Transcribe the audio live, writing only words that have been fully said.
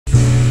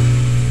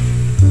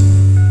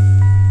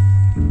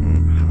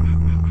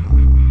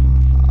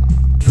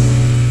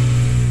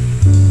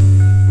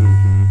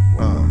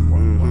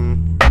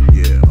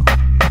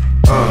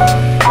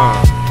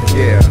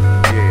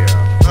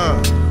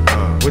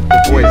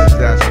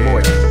That's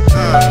moist.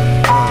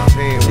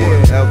 Tame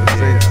one, Elvis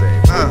Sensei,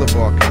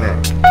 Boulevard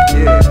Connect.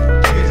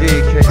 DJ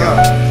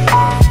Kaos.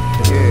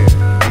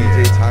 DJ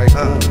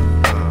Tycoon.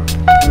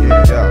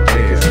 Yo,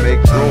 niggas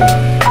make room.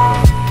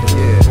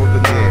 For the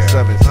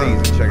 9-7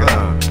 season, check it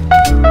out.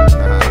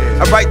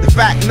 I write the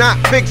fact, not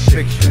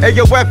fiction.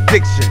 AOF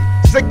diction.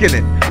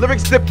 Sickening.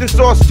 Lyrics dipped in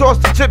sauce,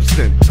 tossed to chips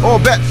in. All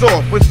bets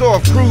off when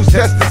soft crews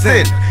test the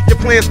sin. Your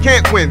plans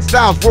can't win.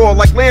 Styles raw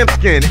like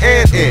lambskin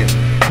and in.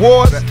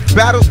 Wars,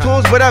 battles,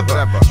 tours,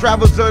 whatever.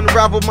 Travels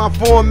unravel, my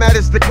format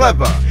is the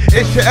clever.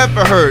 It's your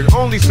ever heard,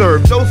 only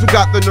serve those who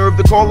got the nerve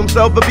to call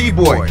themselves a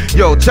b-boy.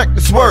 Yo, check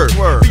the swerve,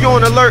 be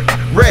on alert,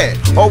 red.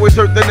 Always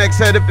hurt the next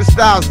head if the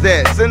style's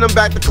dead. Send them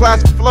back to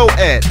class for flow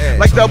ed.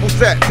 Like double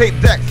set, tape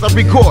decks, I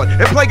record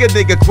and play a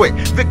nigga quick.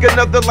 Pick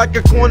another like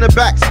a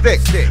cornerback stick.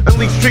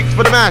 Unleash streaks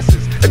for the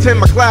masses, attend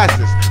my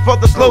classes. For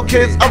the slow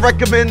kids, I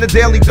recommend the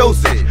daily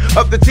dosage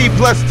of the T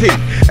plus T.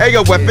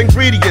 AOF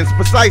ingredients,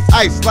 precise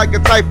ice like a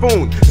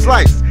typhoon.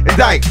 Slice and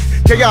dice,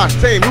 Kaos,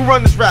 Tame, who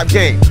run this rap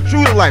game?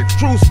 True to life,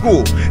 true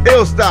school,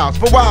 ill styles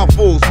for wild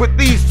fools. With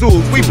these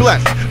tools, we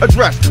bless,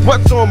 address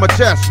what's on my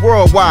chest.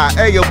 Worldwide,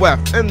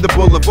 AOF and the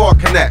Boulevard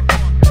Connect.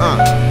 I'm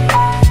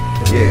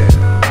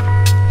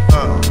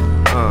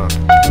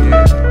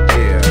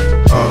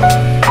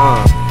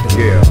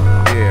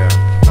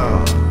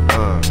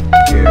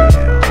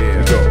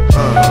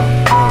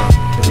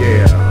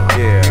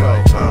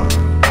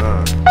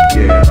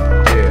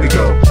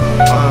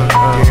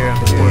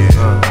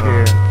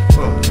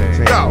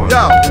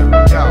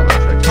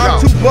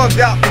too bugged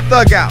out to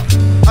thug out.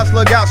 I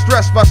slug out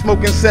stress by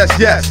smoking cess,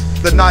 yes.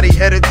 The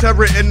naughty-headed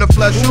terror in the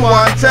flesh who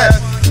want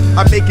test.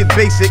 I make it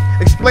basic,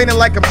 explaining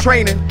like I'm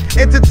training.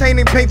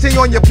 Entertaining, painting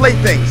on your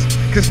playthings,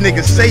 cause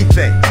niggas say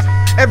things.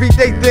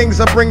 Everyday things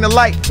I bring to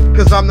light,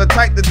 cause I'm the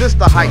type that this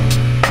the hype.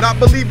 Not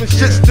believing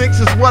shit stinks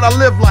is what I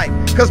live like,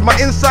 cause my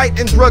insight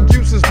and drug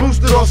use is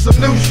boosted on some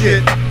new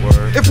shit.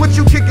 If what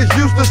you kick is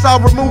useless, I'll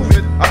remove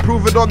it. I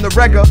prove it on the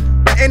regular,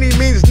 by any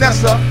means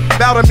necessary.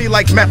 Bow to me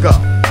like Mecca,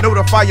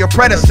 notify your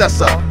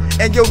predecessor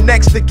and your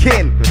next of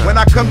kin. When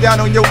I come down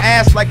on your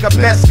ass like a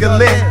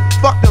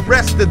mescaline, fuck the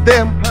rest of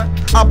them.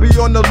 I'll be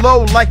on the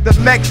low like the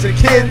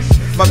Mexicans.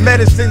 My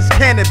medicine's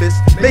cannabis,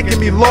 making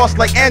me lost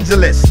like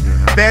Angeles.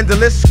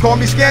 Vandalists call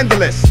me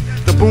scandalous.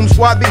 The boom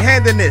squad be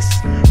handing this.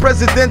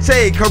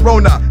 Presidente,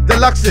 Corona,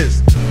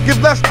 Deluxes.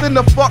 Give less than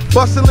the fuck,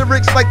 busting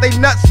lyrics like they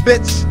nuts,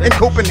 bitch. In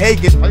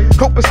Copenhagen,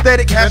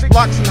 copaesthetic hash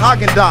blocks and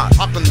Haagen-Daz.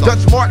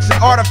 Dutch marks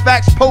and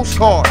artifacts,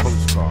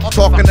 postcards.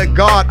 Talking to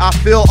God, I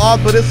feel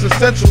odd, but it's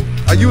essential.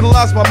 I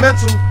utilize my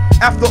mental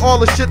after all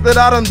the shit that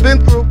I done been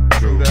through.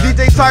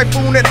 DJ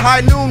Typhoon at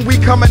high noon, we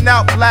coming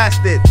out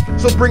blasted.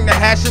 So bring the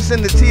hashes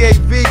and the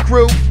TAV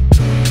crew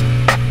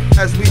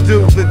as we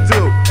do the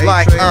do.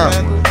 Like